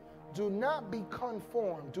 12:2. Do not be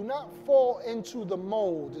conformed. Do not fall into the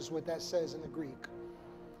mold, is what that says in the Greek.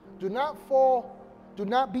 Do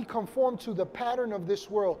not be conformed to the pattern of this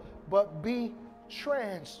world, but be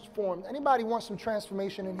transformed. Anybody want some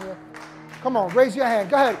transformation in here? Come on, raise your hand.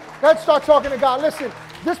 Go ahead. Let's start talking to God. Listen,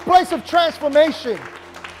 this place of transformation,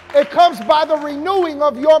 it comes by the renewing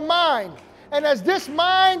of your mind. And as this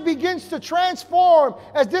mind begins to transform,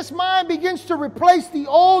 as this mind begins to replace the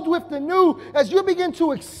old with the new, as you begin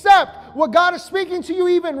to accept what God is speaking to you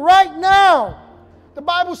even right now, the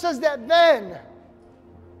Bible says that then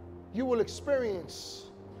you will experience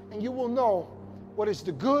and you will know what is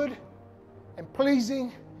the good and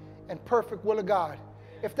pleasing and perfect will of God.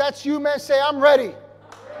 If that's you, man, say, I'm ready.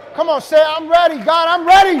 Come on, say, I'm ready. God, I'm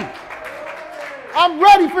ready. I'm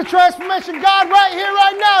ready for transformation. God, right here,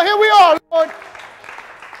 right now. Here we are, Lord.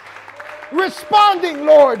 Responding,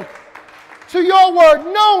 Lord, to your word,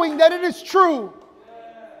 knowing that it is true.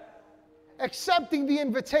 Accepting the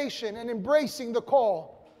invitation and embracing the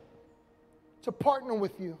call to partner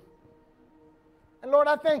with you. And Lord,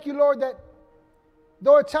 I thank you, Lord, that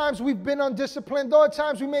though at times we've been undisciplined, though at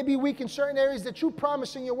times we may be weak in certain areas, that you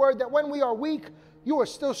promise in your word that when we are weak, you are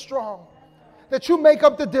still strong. That you make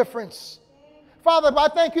up the difference. Father, I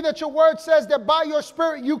thank you that your word says that by your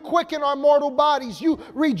Spirit you quicken our mortal bodies. You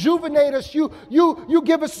rejuvenate us. You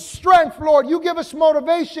give us strength, Lord. You give us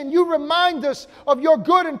motivation. You remind us of your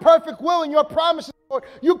good and perfect will and your promises, Lord.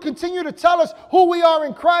 You continue to tell us who we are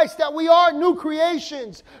in Christ, that we are new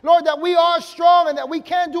creations, Lord, that we are strong and that we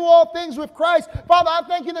can do all things with Christ. Father, I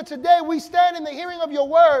thank you that today we stand in the hearing of your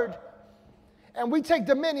word and we take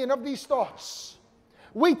dominion of these thoughts.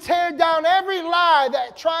 We tear down every lie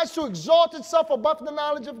that tries to exalt itself above the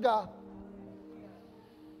knowledge of God.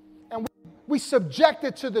 And we subject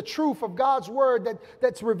it to the truth of God's word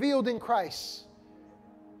that's revealed in Christ.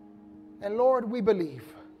 And Lord, we believe.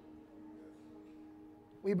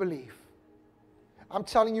 We believe. I'm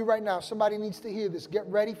telling you right now, somebody needs to hear this. Get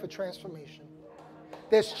ready for transformation.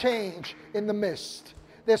 There's change in the midst.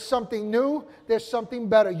 There's something new. There's something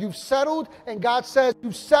better. You've settled, and God says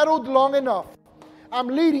you've settled long enough. I'm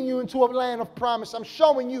leading you into a land of promise. I'm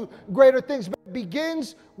showing you greater things. But it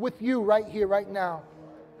begins with you right here, right now.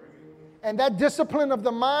 And that discipline of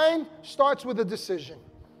the mind starts with a decision.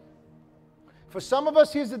 For some of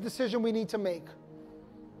us, here's the decision we need to make.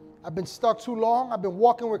 I've been stuck too long. I've been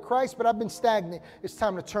walking with Christ, but I've been stagnant. It's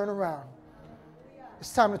time to turn around.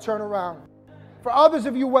 It's time to turn around. For others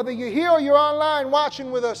of you, whether you're here or you're online watching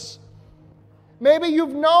with us, maybe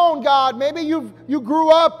you've known God. Maybe you grew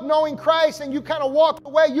up knowing Christ and you kind of walked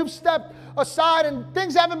away. You've stepped aside and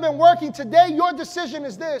things haven't been working. Today, your decision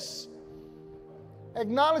is this.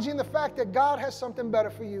 Acknowledging the fact that God has something better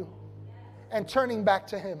for you and turning back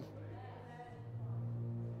to Him.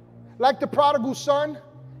 Like the prodigal son,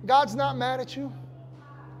 God's not mad at you.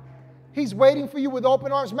 He's waiting for you with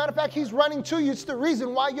open arms. Matter of fact, He's running to you. It's the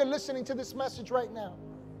reason why you're listening to this message right now.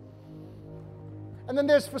 And then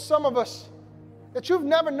there's for some of us that you've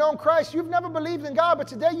never known Christ. You've never believed in God, but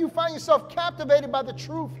today you find yourself captivated by the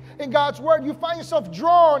truth in God's word. You find yourself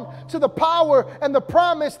drawn to the power and the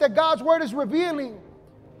promise that God's word is revealing.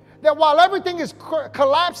 That while everything is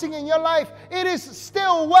collapsing in your life, it is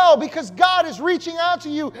still well because God is reaching out to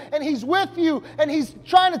you and He's with you and He's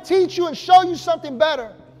trying to teach you and show you something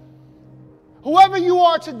better. Whoever you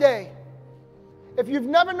are today, if you've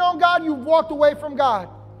never known God, you've walked away from God,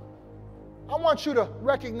 I want you to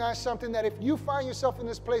recognize something, that if you find yourself in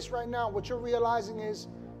this place right now, what you're realizing is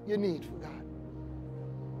your need for God.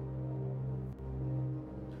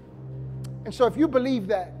 And so if you believe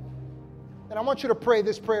that, then I want you to pray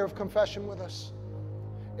this prayer of confession with us.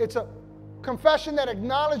 It's a confession that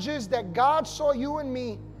acknowledges that God saw you and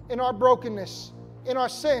me in our brokenness, in our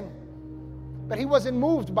sin, but He wasn't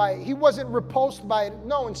moved by it. He wasn't repulsed by it.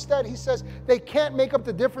 No, instead He says they can't make up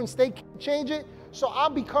the difference. They can't change it. So I'll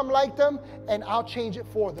become like them and I'll change it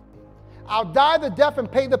for them. I'll die the death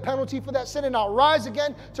and pay the penalty for that sin, and I'll rise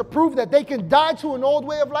again to prove that they can die to an old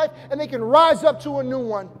way of life and they can rise up to a new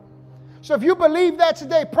one. So if you believe that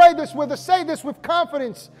today, pray this with us. Say this with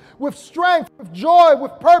confidence, with strength, with joy,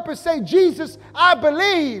 with purpose. Say, Jesus, I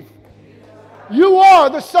believe you are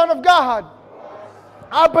the Son of God.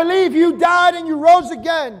 I believe you died and you rose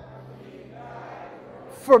again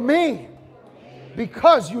for me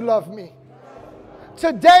because you love me.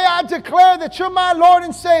 Today I declare that you're my Lord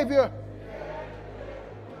and Savior.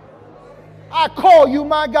 I call you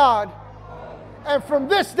my God. And from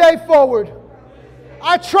this day forward,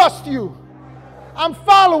 I trust you. I'm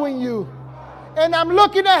following you. And I'm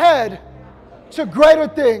looking ahead to greater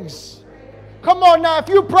things. Come on now, if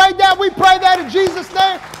you prayed that, we pray that in Jesus'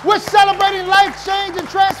 name. We're celebrating life change and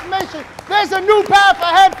transformation. There's a new path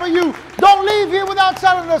ahead for you. Don't leave here without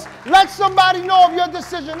telling us. Let somebody know of your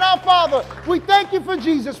decision. Now, Father, we thank you for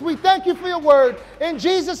Jesus. We thank you for your word. In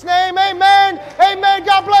Jesus' name, amen. Amen.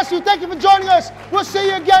 God bless you. Thank you for joining us. We'll see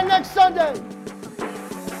you again next Sunday.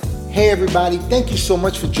 Hey everybody, thank you so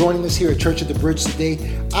much for joining us here at Church at the Bridge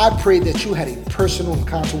today. I pray that you had a personal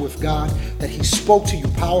encounter with God, that He spoke to you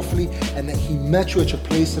powerfully, and that He met you at your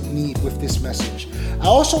place of need with this message. I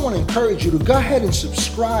also want to encourage you to go ahead and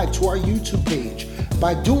subscribe to our YouTube page.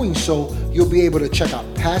 By doing so, you'll be able to check out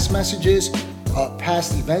past messages,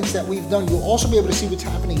 past events that we've done. You'll also be able to see what's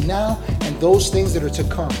happening now and those things that are to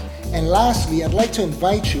come. And lastly, I'd like to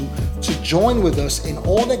invite you to join with us in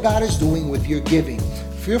all that God is doing with your giving.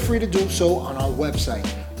 Feel free to do so on our website.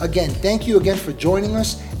 Again, thank you again for joining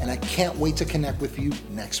us, and I can't wait to connect with you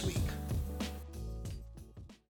next week.